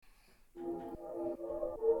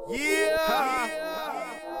Yeah.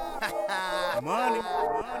 Money.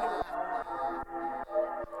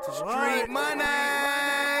 To street money.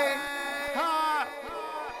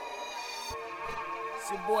 It's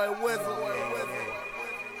your boy WIZZLE.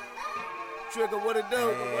 TRIGGZ, what it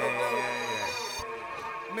do?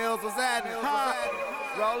 MILLZ, what's happening?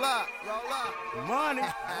 Roll up. Money.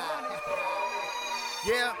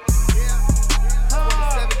 Yeah.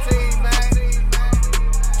 2017, man.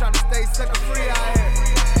 Trying to stay sucker free out here.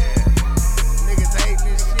 Niggas hating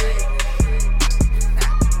this shit.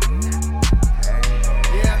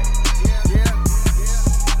 Yeah.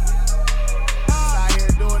 Out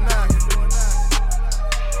here doing nothing.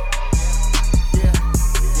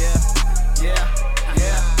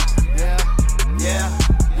 Yeah.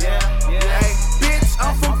 Hey, bitch,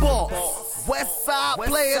 I'm from BUBB West Side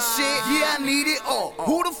player shit. Yeah, I need it all.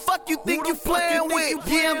 Who the fuck you think you playing with?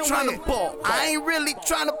 Yeah, I'm tryna ball. I ain't really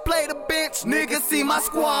tryna play the bench. Niggas see my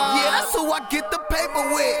squad. Yeah, that's who I get the paper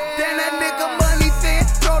with. Then that nigga money thin,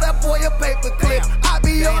 throw that boy a paper clip. I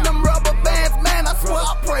be on them rubber bands, man. I swear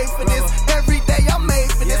I pray for this. Every day I'm made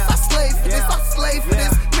for this. I slave for this. I slave for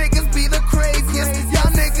this. Niggas be the craziest. Y'all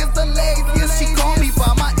niggas the laziest. She call me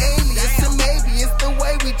by my alias, and maybe it's the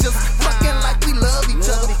way we just fucking like we love each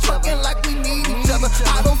other, fucking like we need each other.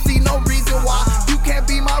 I don't see no reason why you can't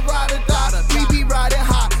be my ride or die. We be riding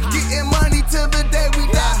high, getting money till the day we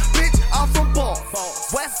die. Bitch, I'm from BUBB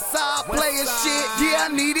West Side player shit. Yeah, I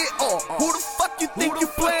need it all. Who the fuck you think you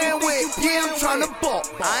playing with? Yeah, I'm tryna ball.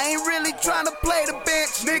 I ain't really tryna play the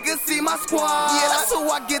bench. Niggas see my squad. Yeah, that's who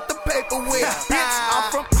I get the paper with. Bitch,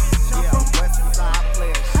 I'm from West Side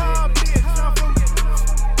player shit.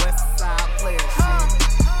 West Side player shit.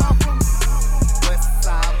 West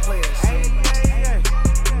Side player shit. West Side player shit.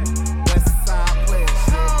 West Side player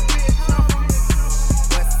shit.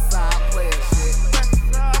 West Side player shit.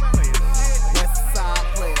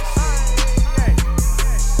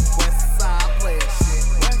 West Side player shit.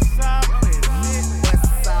 West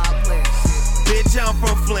Side player shit. Bitch, I'm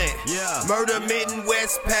from Flint. Yeah. Murder Mitten,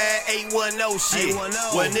 West Pad, 810 shit.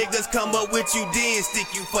 810. When niggas come up with you, then stick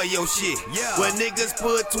you for your shit. Yeah. When niggas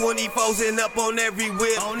put 24s in up on every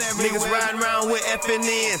whip. Niggas riding around with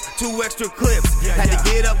F&Ns, 2 extra clips. Had to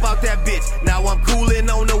get up out that bitch. Now I'm coolin'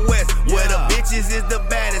 on the west. Where the bitches is the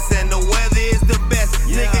baddest and the weather is the best.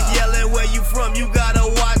 Niggas yelling where you from, you gotta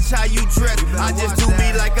watch how you dress. I just do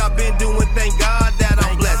me like I've been doing, thank God that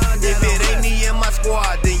I'm blessed. If it ain't me and my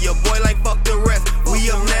squad, then your boy like fuck the rest. We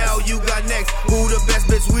up now, you got next. Who the best,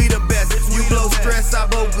 bitch? We the best. You blow stress, I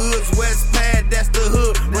blow goods. West Pad, that's the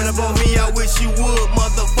hood. Run up on me, I wish you would.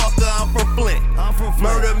 Motherfucker, I'm from Flint.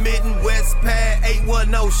 Murder Mitten, West Pad,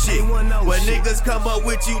 810 shit. When niggas come up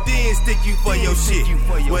with you, then stick you for your shit.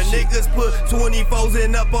 When niggas put 24s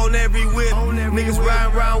in up on every whip. Niggas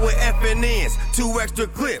riding around with F&Ns, 2 extra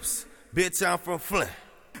clips. Bitch, I'm from Flint.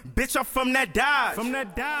 Bitch, I'm from that Dodge.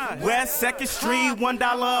 West 2nd Street, $1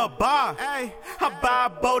 a bar. I buy a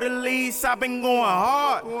boat at least, I've been going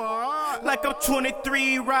hard. Like I'm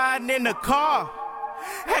 23 riding in the car.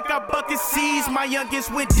 Heck, I bucket C's, my youngest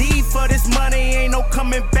went D for this money, ain't no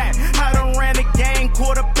coming back. I done ran the game,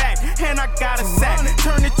 quarterback, and I got a sack.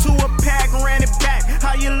 Turned it to a pack, ran it back.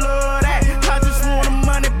 How you love that? I just want the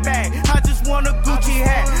money back. I just want a Gucci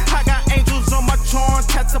hat. I got angels on my charm,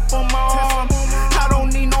 tats up on my arm. I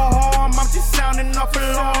don't need no harm, I'm just sounding off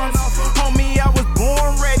alarms. Homie, I was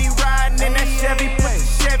born ready, riding in that Chevy. Put the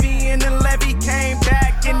Chevy in the levee, came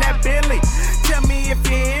back in that Bentley. Tell me if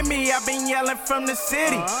you hear me, I've been yelling from the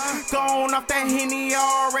city. Gone off that Henny,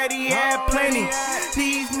 already had plenty.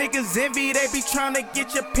 These niggas envy, they be trying to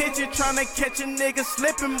get your picture, trying to catch a nigga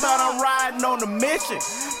slipping, but I'm riding on a mission.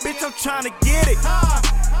 Bitch, I'm trying to get it.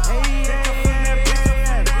 Hey,